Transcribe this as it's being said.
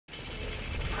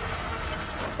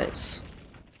Nice.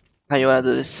 How you wanna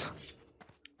do this?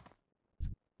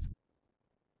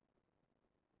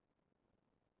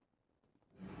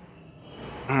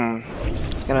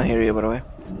 Cannot hear you, by the way.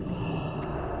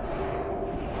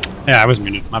 Yeah, I was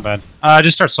muted. My bad.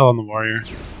 Just start soloing the warrior.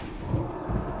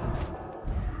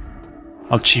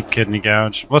 I'll cheap kidney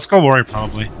gouge. Let's go warrior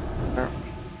probably. Sure.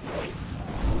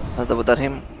 I'll double dot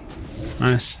him.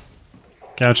 Nice.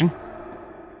 Gouging.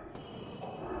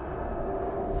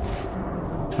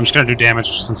 I'm just gonna do damage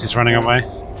since he's running away.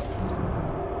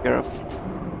 You're up.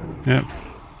 Yep.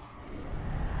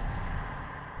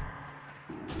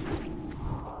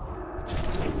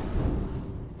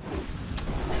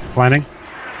 Blinding.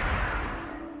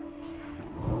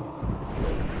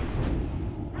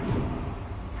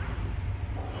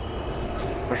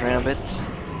 Pushing a bit.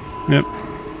 Yep. A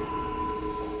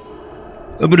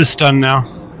little bit of stun now.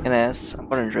 NS. I'm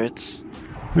putting druids.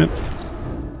 Yep.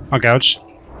 I'll gouge.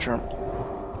 Sure.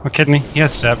 A kidney. He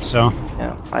has sep, so.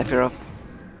 Yeah. I fear off.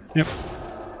 Yep.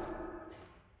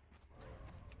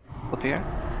 Up here.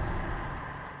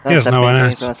 He has no NS.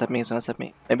 He's gonna set me. He's gonna set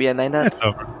me. Maybe I line that. It's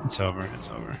over. It's over. It's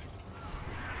over.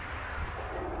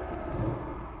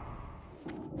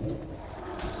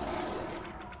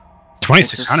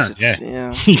 $2,600.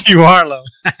 Yeah. You are low.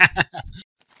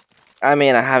 I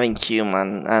mean, I haven't Q,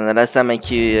 man, and the last time I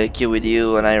Q with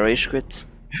you and I rage quit.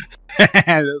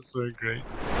 That's so great.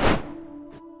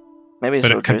 Maybe it's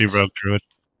but road it could druid. be rogue druid.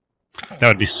 That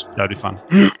would be fun.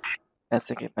 I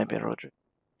think it might be a road druid.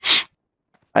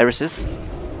 I resist.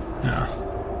 Yeah.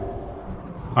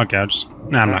 I'll gouge.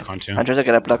 No, I'm not going to. I'm trying to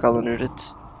get a block all under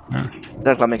it. Yeah.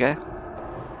 Don't call me, guy.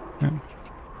 Yeah.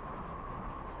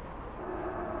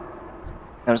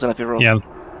 I'm just gonna feel roll. Yeah.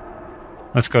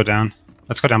 Let's go down.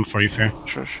 Let's go down before you fear.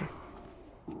 Sure.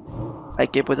 I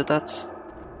keep with the dot.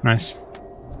 Nice.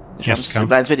 Yes, come.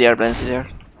 Blinds with the air, blinds with the air.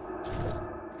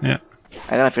 Yeah.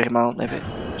 I'm gonna fear him out, maybe.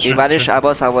 He Sure, vanished, sure. I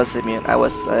was immune. I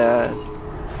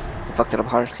fucked it up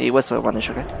hard. He was vanish,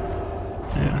 okay?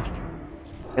 Yeah.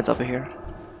 It's over here.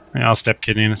 Yeah, I'll step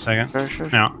kidney in a second. Sure.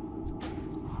 No.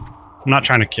 I'm not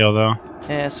trying to kill though.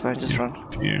 Yeah, it's fine, just run.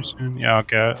 Fear soon. Yeah, I'll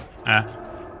go.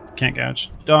 Can't gouge.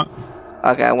 Don't.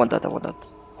 Okay, I want that.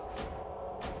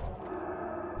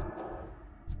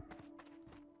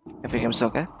 I think I'm so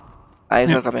okay. He's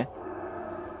not coming.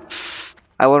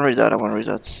 I won't read that.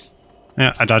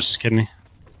 Yeah, I dodged his kidney.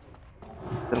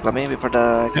 It'll come in before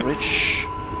the can reach.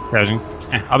 Gouging.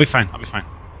 I'll be fine.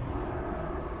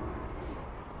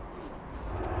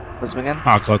 What's me again?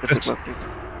 I'll cloak this.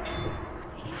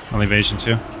 I'll evasion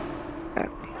too. Okay.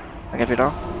 I can feel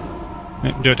now.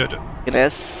 Yeah, do it. Get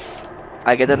S.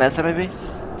 I get an S maybe?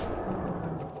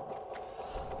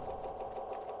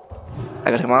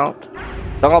 I got him out.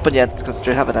 Don't open yet, because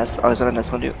you have an S. Oh, he's got an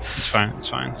S on you. It's fine.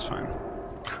 He's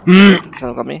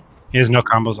not got me. He has no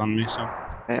combos on me, so.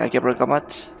 Okay, I get broken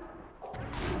combat.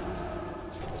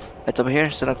 It's over here,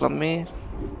 he's not got me.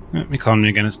 Yeah, he called me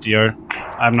again, it's DR.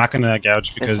 I'm not gonna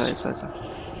gouge because Yes. I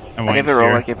I want gave you a roll,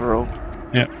 fear. I gave a roll.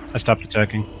 Yeah, I stopped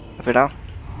attacking. I feel down.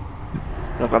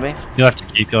 You got me? You'll have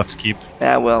to keep.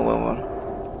 Yeah, well.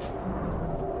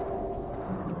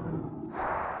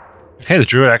 Okay, the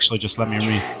druid actually just let me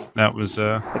re. That was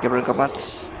I get broken combat.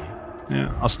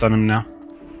 yeah, I'll stun him now.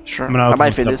 Sure. I'm gonna I open might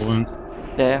with feel double this. wound.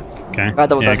 Yeah. Okay.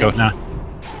 Double Yeah, dodge go him. now.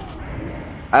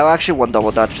 I actually want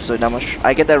double dodge, so damage.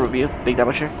 I get that review, big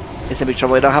damage here. It's in big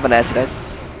trouble. I don't have an acid dice.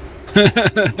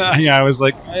 Yeah, I was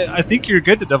like, I think you're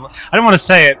good to double. I don't want to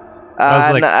say it. I was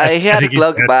like, no, he had think to he's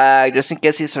look dead. back just in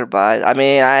case he survived. I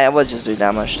mean, I was just doing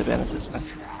damage to be honest.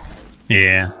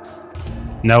 Yeah.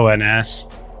 No NS.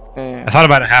 Yeah. I thought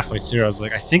about it halfway through. I was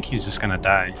like, I think he's just gonna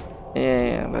die.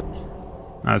 Yeah, but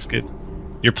That's good.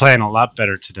 You're playing a lot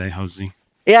better today, Jose.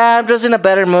 yeah, I'm just in a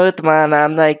better mood, man.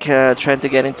 I'm like trying to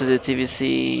get into the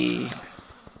TVC.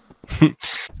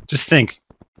 Just think,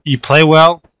 you play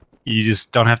well, you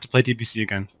just don't have to play TBC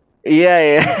again.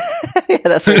 Yeah, yeah,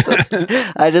 that's what it is.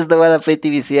 I just don't want to play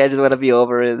TVC. I just want to be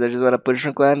over it. I just want to push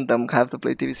from Quan. Don't have to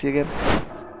play TVC again.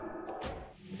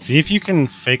 See if you can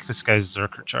fake this guy's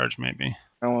Zerker charge, maybe.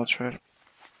 I will try it.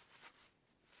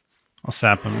 I'll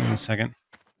sap him in a second.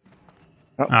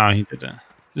 Oh. Oh, he did that.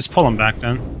 Just pull him back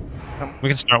then. Come. We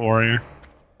can start warrior.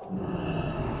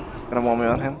 Gonna warm me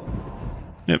on him.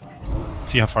 Yep.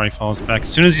 See how far he falls back. As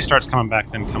soon as he starts coming back,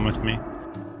 then come with me.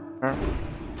 Sure.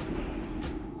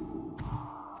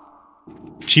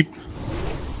 Cheap.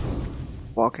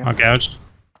 Walking. I'll gouge.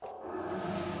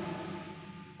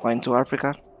 Going to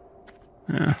Africa.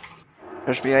 Yeah.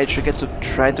 There's me. I should get to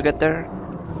trying to get there.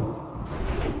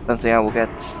 Don't think I will get.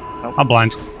 Nope. I'll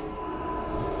blind.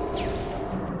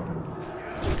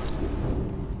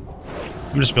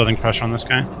 I'm just building pressure on this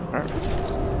guy. Sure.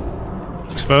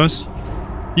 Expose.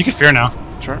 You can fear now.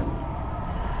 Sure.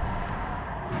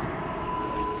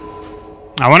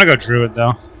 I want to go druid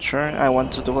though. Sure, I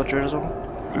want to do what yours as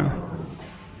well. Yeah.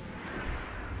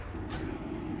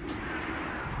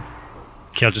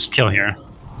 Just kill here.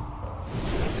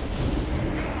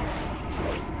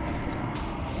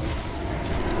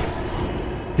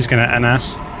 He's gonna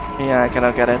NS. Yeah, I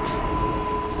cannot get it.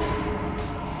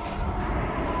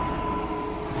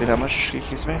 Wait, how much he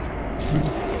kills me?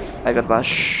 I got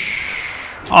bash.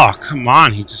 Oh, come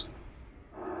on, he just...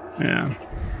 Yeah.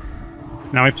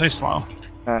 Now we play slow.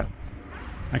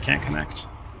 I can't connect.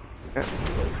 Okay.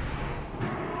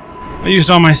 I used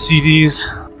all my CDs.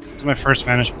 It's my first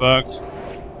Vanish bugged.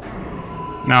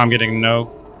 Now I'm getting no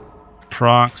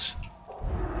procs.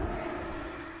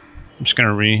 I'm just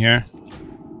gonna re here.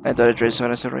 I thought it raised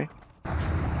when I said re.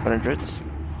 100.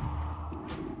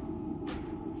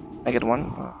 I get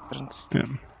one. Oh, didn't. Yeah.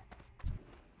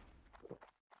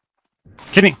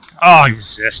 Kidding. Oh, he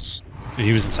resists. Dude,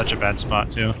 he was in such a bad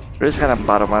spot too. Riz kind of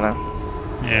bottom mana.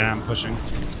 Yeah, I'm pushing.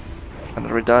 And the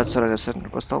redot, so I said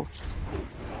crystals.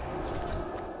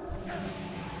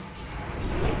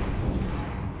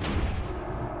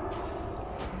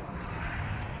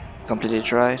 Completely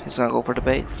dry. He's gonna go for the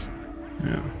bait.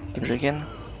 Yeah. I'm drinking.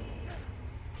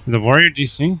 The warrior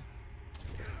DC?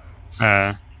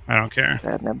 I don't care.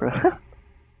 Bad number.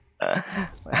 I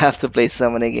have to play so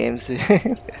many games.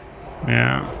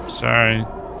 Yeah, sorry.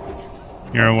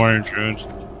 You're a warrior druid.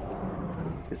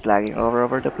 It's lagging all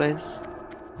over the place.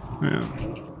 Yeah.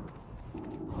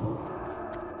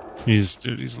 He's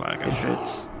lagging.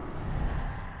 Druids.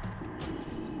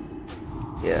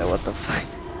 Yeah, what the fuck?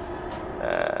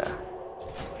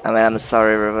 I mean, I'm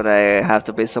sorry, but I have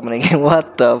to play so many games.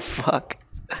 What the fuck?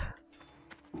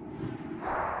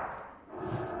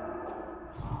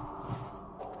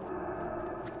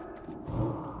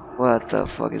 What the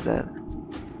fuck is that?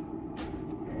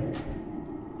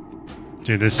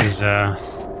 Dude, this is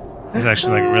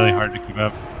actually like really hard to keep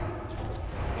up.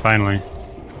 Finally.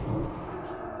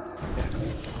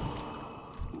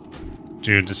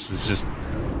 Dude, this is just...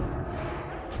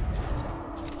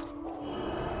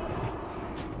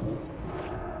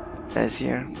 Guys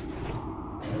here.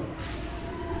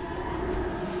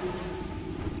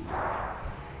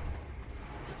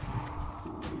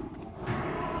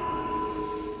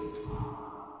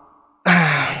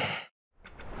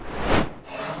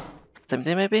 Same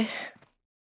thing maybe?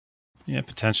 Yeah,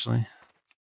 potentially.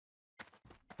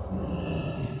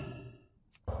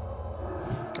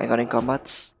 I got in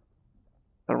combats.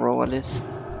 A row at least.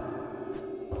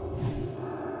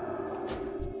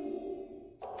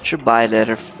 Should buy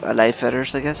life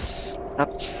feathers, I guess.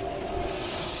 Snapped.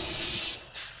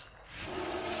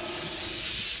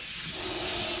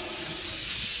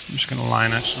 I'm just gonna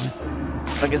line actually.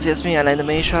 I guess yes me, I line the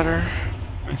main shutter.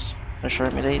 Nice. I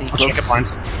short me lady. I'll check it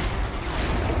blinds.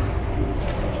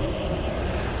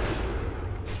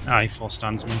 Ah, he full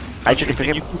stuns me. I check it for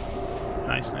him.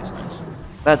 Nice, nice, nice.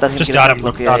 No, that Just dot him,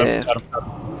 dot him, dot him.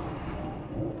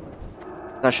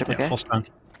 Not ship, Yeah, okay? full stun.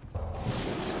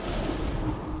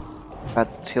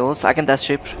 Got heals. I can dash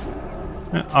ship.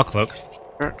 Yeah, I'll cloak.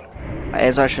 Sure.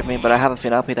 Azar shoot me, but I have a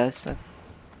fin up, he dies. Nice.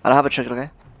 I don't have a trigger, okay?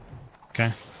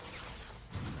 Okay.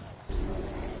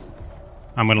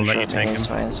 I'm gonna let Sure, you tank him. it's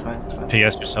fine, it's fine, it's fine.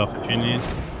 PS yourself if you need.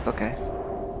 It's okay.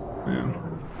 Yeah.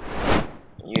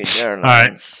 You're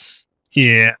Alright. nice.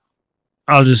 Yeah.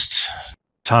 I'll just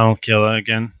tunnel kill her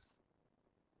again.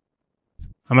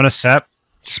 I'm gonna sap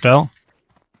spell.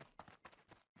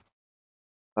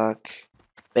 Fuck.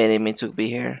 Baiting me to be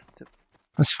here.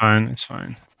 That's fine, it's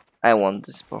fine. I want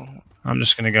this ball. I'm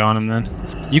just gonna go on him then.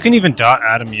 You can even dot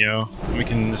Adam, yo. We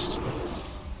can just...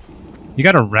 You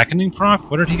got a Reckoning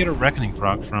proc? Where did he get a Reckoning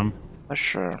proc from? Not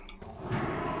sure.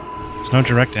 There's no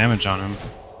direct damage on him.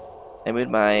 I made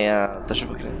my touch of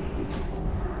it.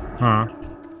 Huh.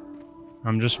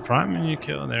 I'm just priming you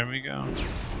kill. There we go. I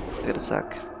got a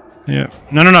sack. Yeah.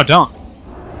 No, no, no, don't.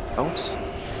 Don't?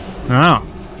 No.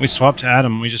 We swapped to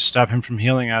Adam. We just stop him from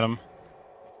healing Adam.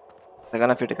 I'm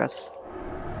gonna fear the cast.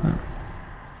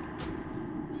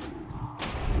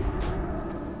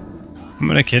 I'm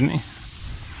gonna kidney.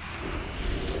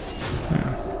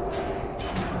 Yeah.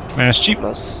 Man, it's cheap.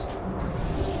 Plus.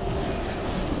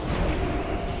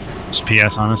 Just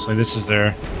PS, honestly. This is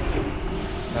their...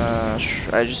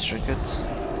 I just drink it.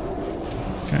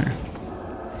 Okay.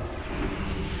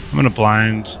 I'm gonna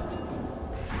blind.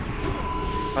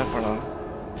 Fine for now.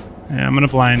 Yeah, I'm gonna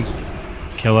blind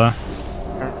Killa.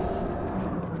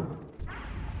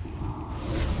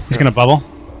 He's gonna bubble.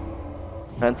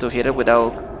 And to hit it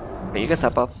without... You can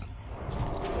step up.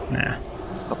 Nah.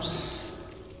 Oops.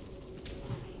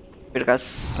 Wait, guys,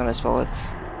 some nice bullets.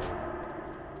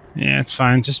 Yeah, it's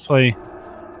fine. Just play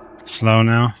slow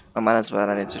now. I might as well.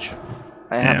 I need to check.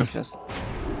 I Yeah. have a fist.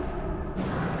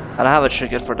 I don't have a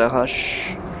trinket for the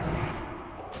hush.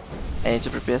 I need to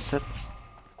prepare set.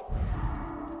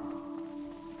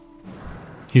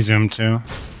 He zoomed too.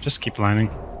 Just keep lining.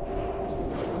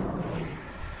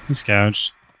 He's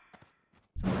gouged.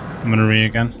 I'm gonna re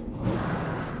again.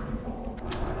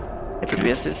 I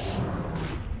prepare this.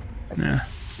 Yeah.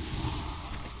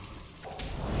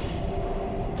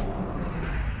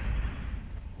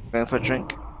 Going for a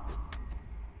drink.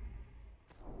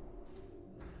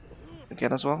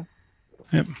 Again as well.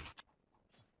 Yep.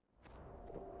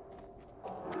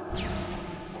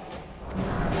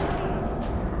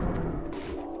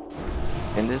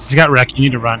 In this. He's got wreck. You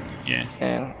need to run. Yeah.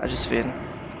 And I just feel.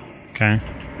 Okay.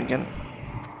 Again.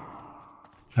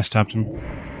 I stopped him.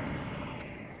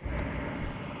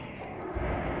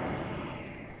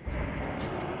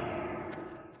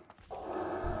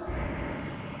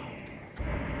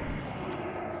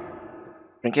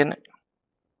 Drinking.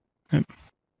 Yep.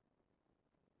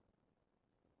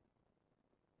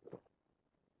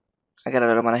 I got a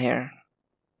little mana here.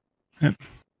 Yep.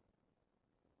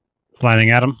 Blinding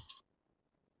at him.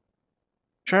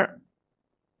 Sure.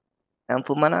 I'm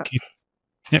full mana. Keep.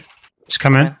 Yep. Just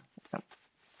come in. Yep.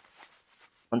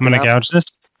 I'm gonna gouge this.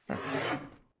 Sure.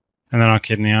 And then I'll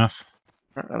kidney off.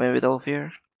 Sure. Maybe with Wolf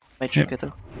here. Might trick it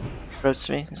though. Routes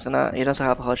me. So now he doesn't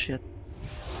have a hush yet.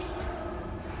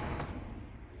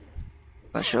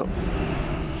 Not sure.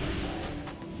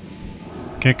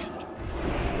 Kick.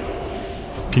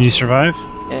 Can you survive?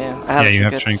 Yeah, I have you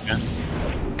have trinket. shrink.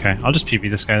 Okay, I'll just PB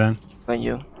this guy then. When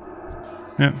you.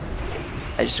 Yep.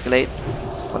 I just late.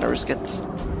 Wanna risk it?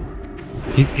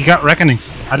 He got reckoning.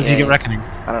 How did he get reckoning?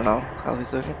 I don't know how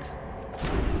he's doing it.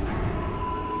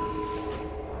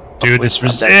 Dude, this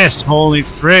resist! Holy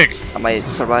frick! I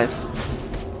might survive.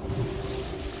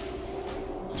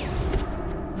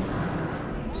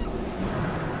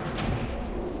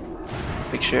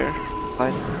 Big share.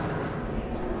 Fine.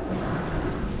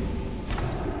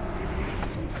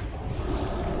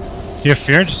 You have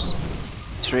fear? Just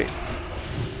 3.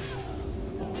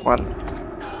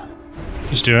 1.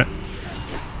 Just do it.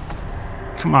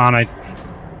 Come on,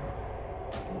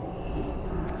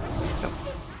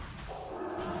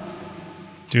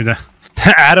 Dude, the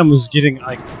Adam was getting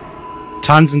like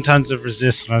tons and tons of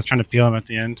resist when I was trying to peel him at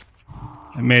the end.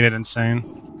 It made it insane.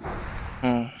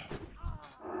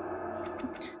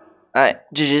 Alright,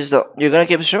 GG's though. You're gonna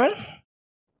keep streaming?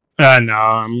 No,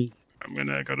 I'm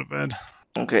gonna go to bed.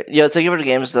 Okay, yeah, thank you for the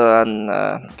games though,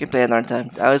 and keep playing another time.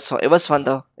 It was fun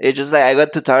though. It just like I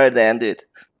got too tired at the end, dude.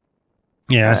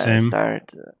 Yeah, same.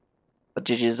 But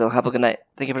GG's though. Have a good night.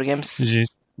 Thank you for the games.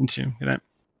 GG's. You too. Good night.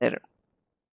 Later.